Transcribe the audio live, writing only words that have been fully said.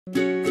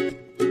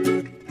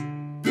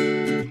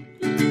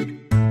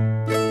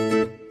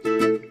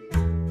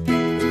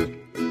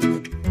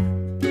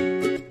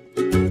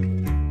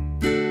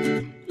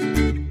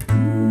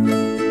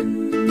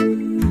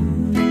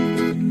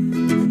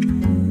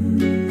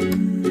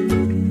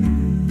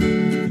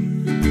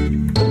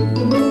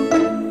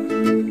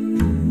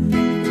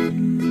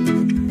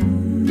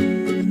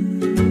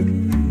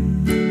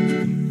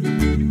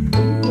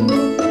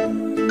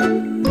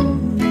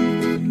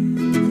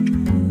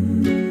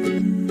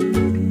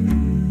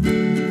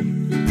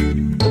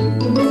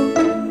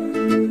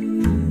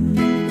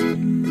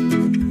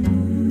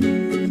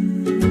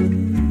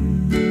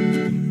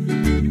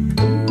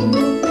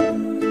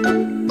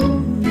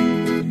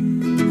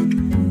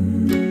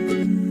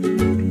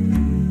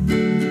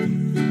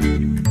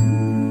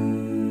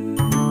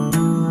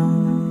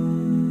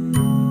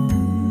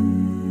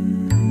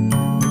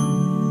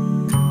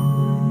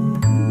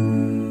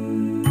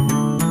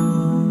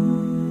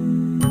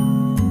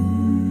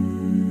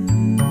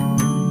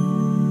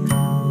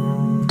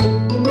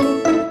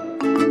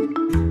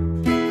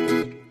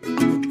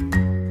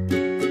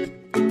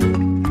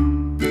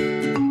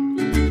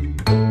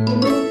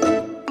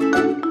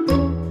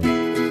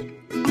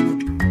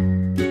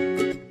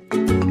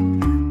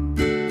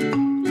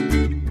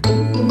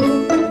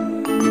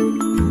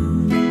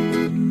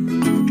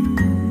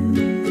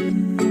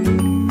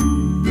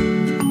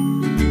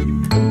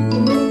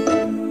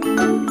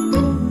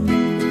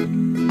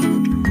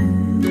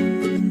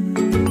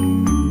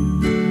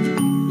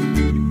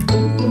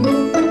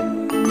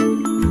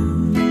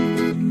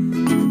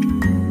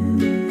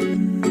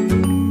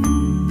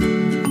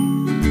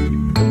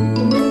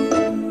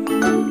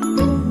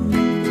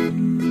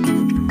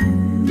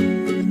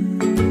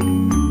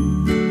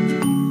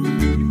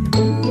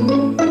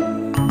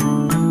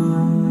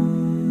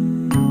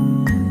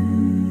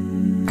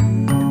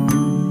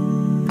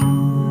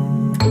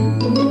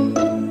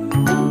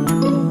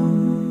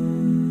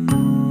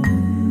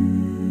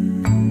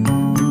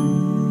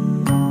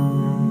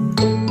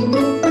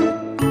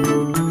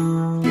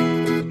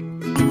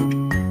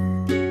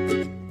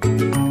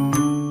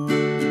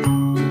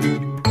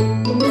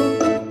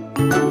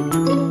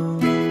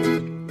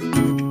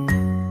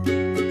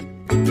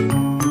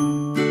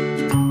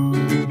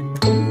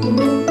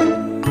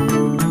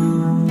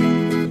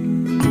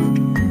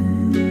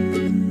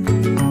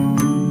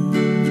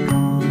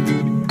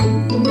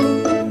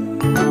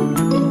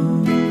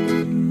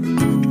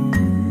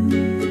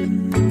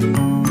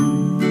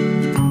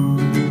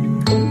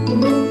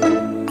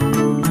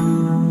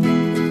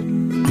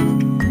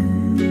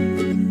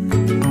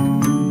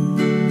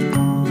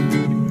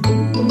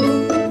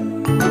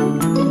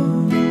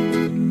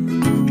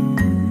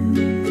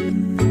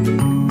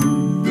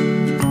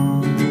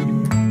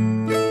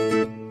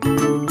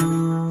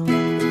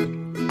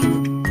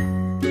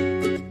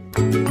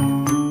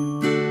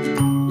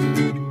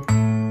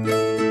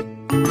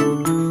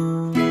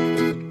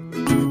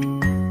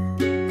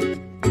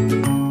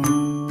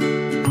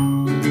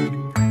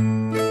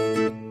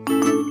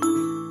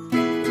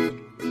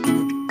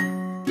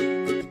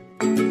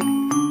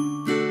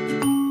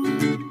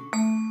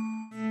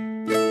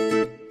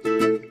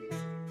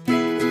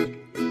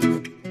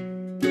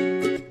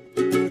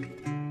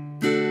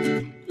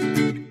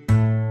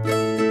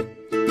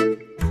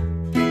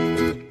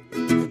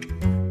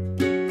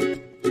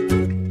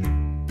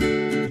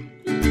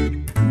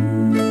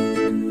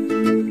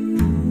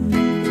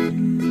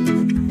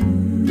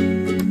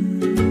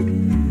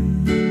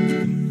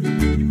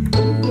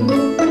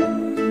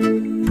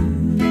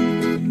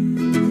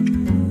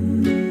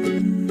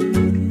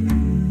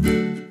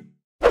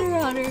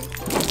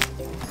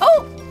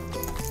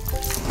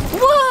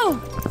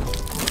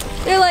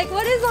They're like,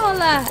 what is all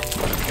that?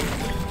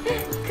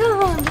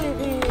 Come on,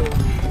 baby.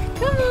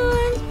 Come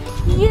on.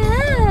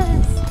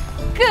 Yes.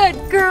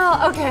 Good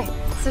girl. Okay,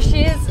 so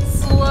she is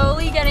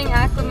slowly getting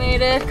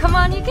acclimated. Come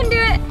on, you can do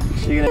it.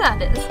 You got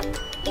this.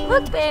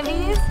 Look,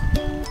 babies.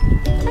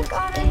 Look,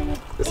 Otter.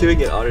 Let's see if we can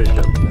get Otter to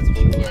jump. That's what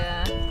she wants.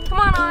 Yeah. Come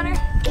on, Otter.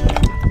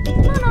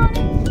 Come on,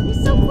 Otter.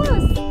 You're so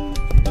close.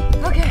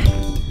 Okay.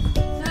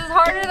 This is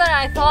harder than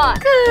I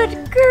thought.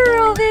 Good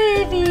girl,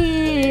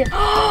 baby.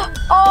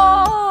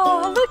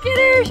 Oh, look at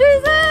her.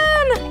 She's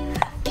in.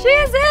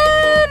 She's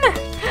in.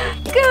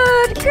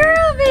 Good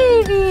girl,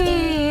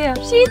 baby.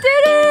 She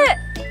did it.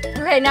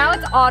 Okay, now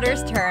it's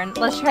Otter's turn.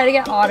 Let's try to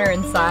get Otter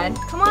inside.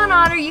 Come on,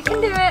 Otter. You can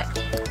do it.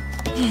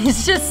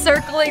 He's just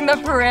circling the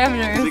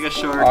parameters. He's like a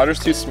shark. Otter's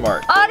too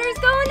smart. Otter's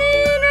going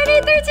in.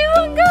 Ready, 3,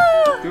 2, 1,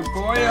 go. Good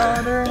boy,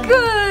 Otter.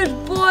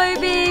 Good boy,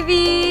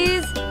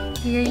 babies.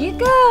 Here you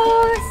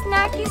go.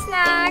 Snacky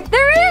snack.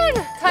 They're in.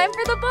 Time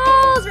for the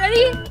balls.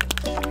 Ready?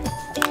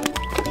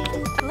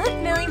 Look,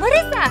 Millie. What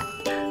is that?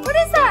 What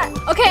is that?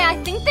 Okay,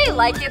 I think they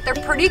like it.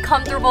 They're pretty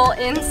comfortable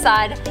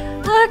inside.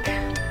 Look.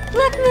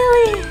 Look,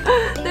 Millie.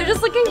 They're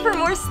just looking for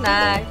more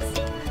snacks.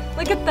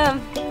 Look at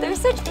them. They're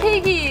such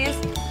piggies.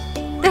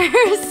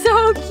 They're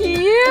so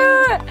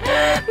cute!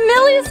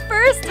 Millie's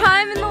first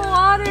time in the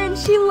water and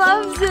she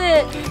loves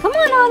it. Come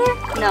on,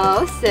 Otter.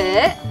 No,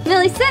 sit.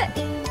 Millie, sit.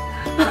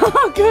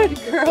 Oh, good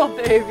girl,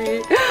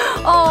 baby.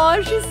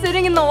 Oh, she's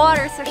sitting in the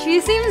water, so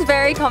she seems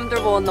very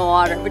comfortable in the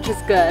water, which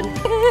is good.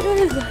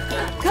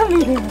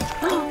 Come here.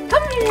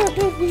 Come here,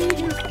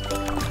 baby.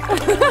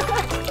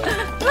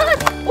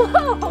 Look.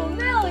 Whoa,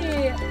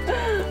 Millie.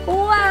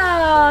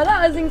 Wow,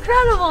 that was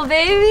incredible,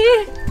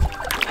 baby.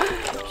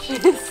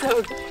 She's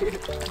so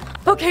cute.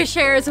 Okay,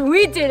 Sharers,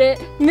 we did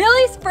it.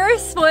 Millie's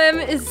first swim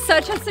is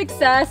such a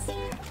success.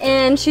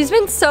 And she's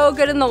been so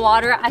good in the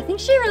water. I think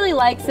she really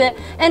likes it.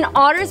 And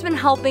Otter's been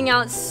helping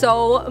out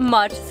so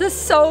much. This is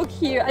so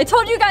cute. I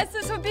told you guys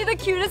this would be the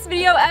cutest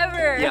video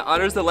ever. Yeah,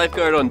 Otter's the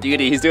lifeguard on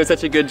duty. He's doing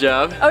such a good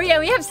job. Oh yeah,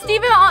 we have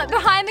Steven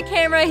behind the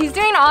camera. He's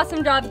doing an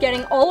awesome job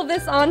getting all of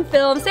this on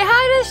film. Say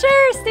hi to the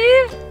Share,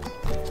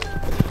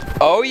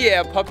 Steve. Oh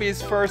yeah, puppy's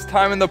first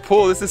time in the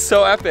pool. This is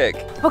so epic.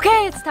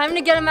 Okay, it's time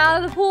to get him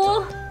out of the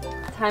pool.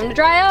 Time to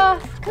dry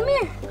off. Come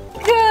here.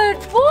 Good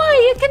boy,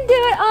 you can do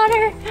it,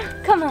 Otter.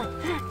 Come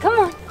on, come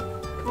on.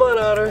 Come on,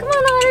 Otter. Come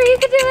on, Otter, you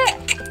can do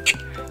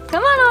it.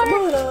 Come on, Otter.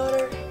 Come on,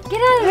 Otter.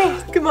 Get out of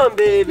there. Come on,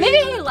 baby.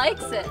 Maybe he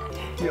likes it.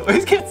 He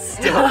always gets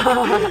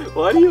stuck.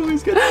 Why do you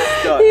always get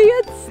stuck? He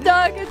gets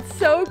stuck, it's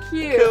so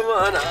cute. Come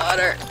on,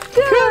 Otter.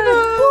 Good Come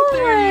on. boy.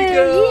 There you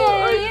go. Yeah,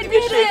 All right, you give me a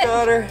did shake, it.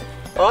 Otter.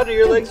 Otter,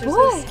 your legs are so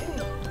boy.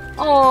 skinny.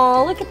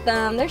 Oh, look at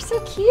them. They're so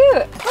cute.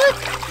 Look,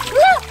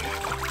 look.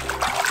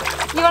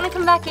 You want to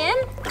come back in?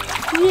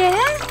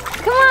 Yeah?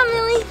 Come on,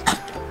 Millie.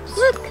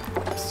 Look.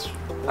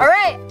 All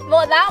right,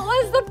 well, that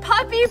was the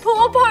puppy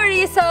pool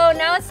party. So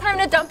now it's time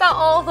to dump out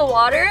all of the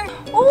water.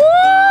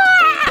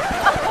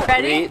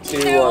 Ready?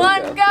 3, 2,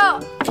 1,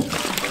 go.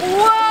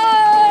 Whoa!